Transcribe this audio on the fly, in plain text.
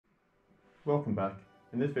Welcome back.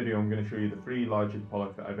 In this video I'm going to show you the 3 largest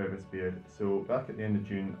pollock that I've ever speared. So back at the end of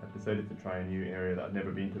June I decided to try a new area that I'd never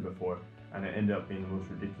been to before, and it ended up being the most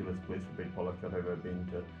ridiculous place for big pollock I've ever been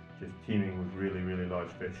to, just teeming with really large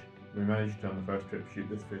fish. We managed to on the first trip shoot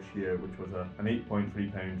this fish here, which was an 8.3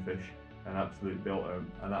 pound fish, an absolute belter,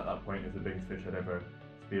 and at that point it was the biggest fish I'd ever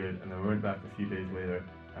speared. And then we went back a few days later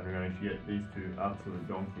and we managed to get these 2 absolute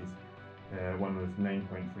donkeys. One was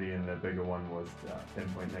 9.3 and the bigger one was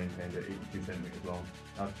 10.9 pound at 82 centimeters long.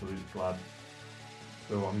 Absolute slab.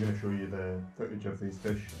 So I'm going to show you the footage of these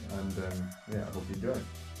fish, and yeah, I hope you enjoy it.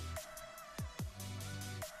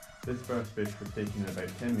 This first fish was taken in about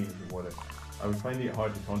 10 meters of water. I was finding it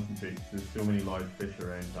hard to concentrate because there's so many large fish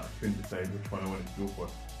around that I couldn't decide which one I wanted to go for.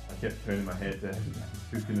 I kept turning my head and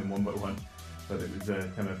shooting them one by one, but it was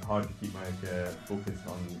kind of hard to keep my focus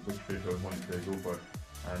on which fish I was wanting to go for.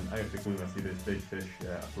 And out of the gloom I see this big fish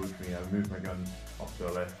approach me. I move my gun off to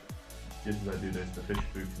the left. Just as I do this, the fish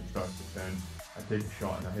spooks and starts to turn. I take a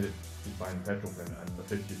shot and I hit it just behind the petrol fin, and the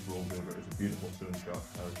fish just rolls over. It was a beautiful stone shot.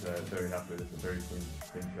 I was very happy with it. It's a very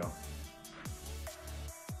clean shot.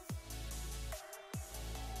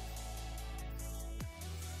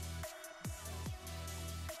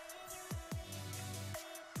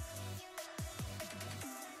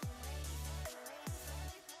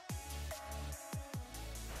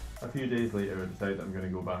 A few days later I decided that I'm going to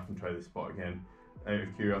go back and try this spot again. Out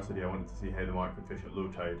of curiosity I wanted to see how the mark would fish at low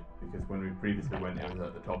tide, because when we previously went it was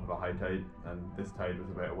at the top of a high tide, and this tide was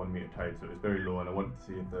about a 1 meter tide, so it was very low, and I wanted to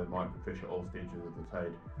see if the mark would fish at all stages of the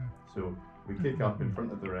tide. So we kick up in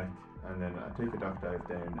front of the wreck, and then I take a duck dive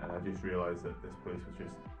down, and I just realised that this place was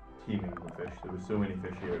just teeming with fish. There was so many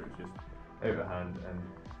fish here, it was just out of hand, and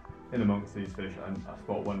in amongst these fish I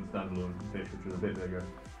spot one standalone fish which was a bit bigger.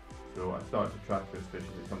 So I start to track this fish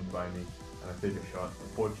as it comes by me, and I take a shot.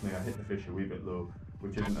 Unfortunately I hit the fish a wee bit low,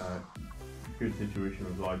 which isn't a good situation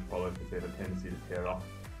with large pollock because they have a tendency to tear off.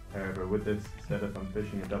 However, with this setup I'm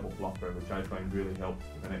fishing a double flopper, which I find really helps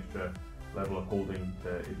with an extra level of holding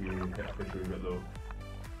if you hit a fish a wee bit low,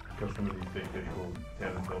 because some of these big fish will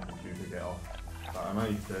tear themselves in two to get off. But I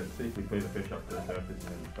managed to safely play the fish up to the surface and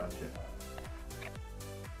then dispatch it.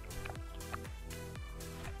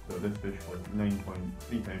 So this fish was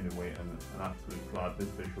 9.3 pound in weight and an absolute slab. This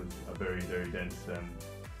fish was a very dense,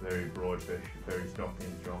 very broad fish, very stocky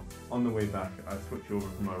and strong. On the way back I switch over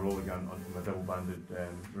from my roller gun onto my double banded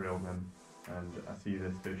rail gun, and I see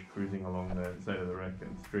this fish cruising along the side of the wreck,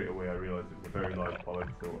 and straight away I realise it was a very large pollock,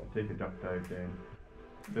 so I take a duck dive down.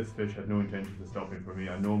 This fish had no intention of stopping for me.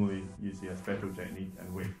 I normally use the special technique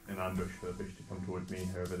and wait in ambush for the fish to come towards me.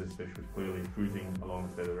 However, this fish was clearly cruising along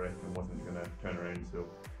the side of the wreck and wasn't going to turn around, so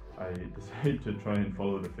I decided to try and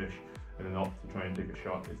follow the fish in an opt to try and take a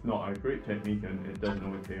shot. It's not a great technique and it doesn't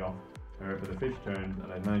always pay off. However, the fish turned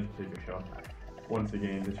and I managed to take a shot. Once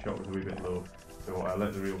again, this shot was a wee bit low, so I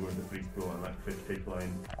let the reel go into free spool and let the fish take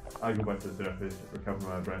line. I go back to the surface, recover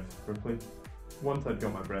my breath quickly. Once I'd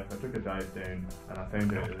got my breath, I took a dive down and I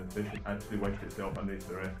found out that the fish had actually wedged itself underneath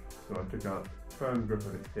the wreck. So I took a firm grip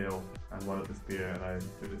of its tail and one of the spear, and I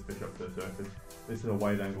took this fish up to the surface. This is a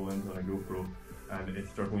wide angle lens on a GoPro, and it's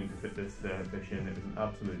struggling to fit this fish in. It was an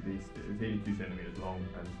absolute beast. It was 82 centimeters long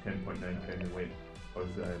and 10.9 pound in weight. I was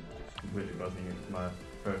just completely buzzing. It was my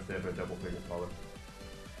first ever double figure pollock.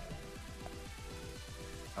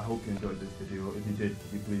 I hope you enjoyed this video. If you did,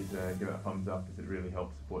 could you please give it a thumbs up, as it really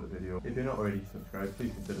helps support the video. If you're not already subscribed,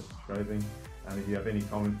 please consider subscribing, and if you have any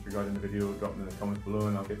comments regarding the video, drop them in the comments below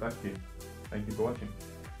and I'll get back to you. Thank you for watching.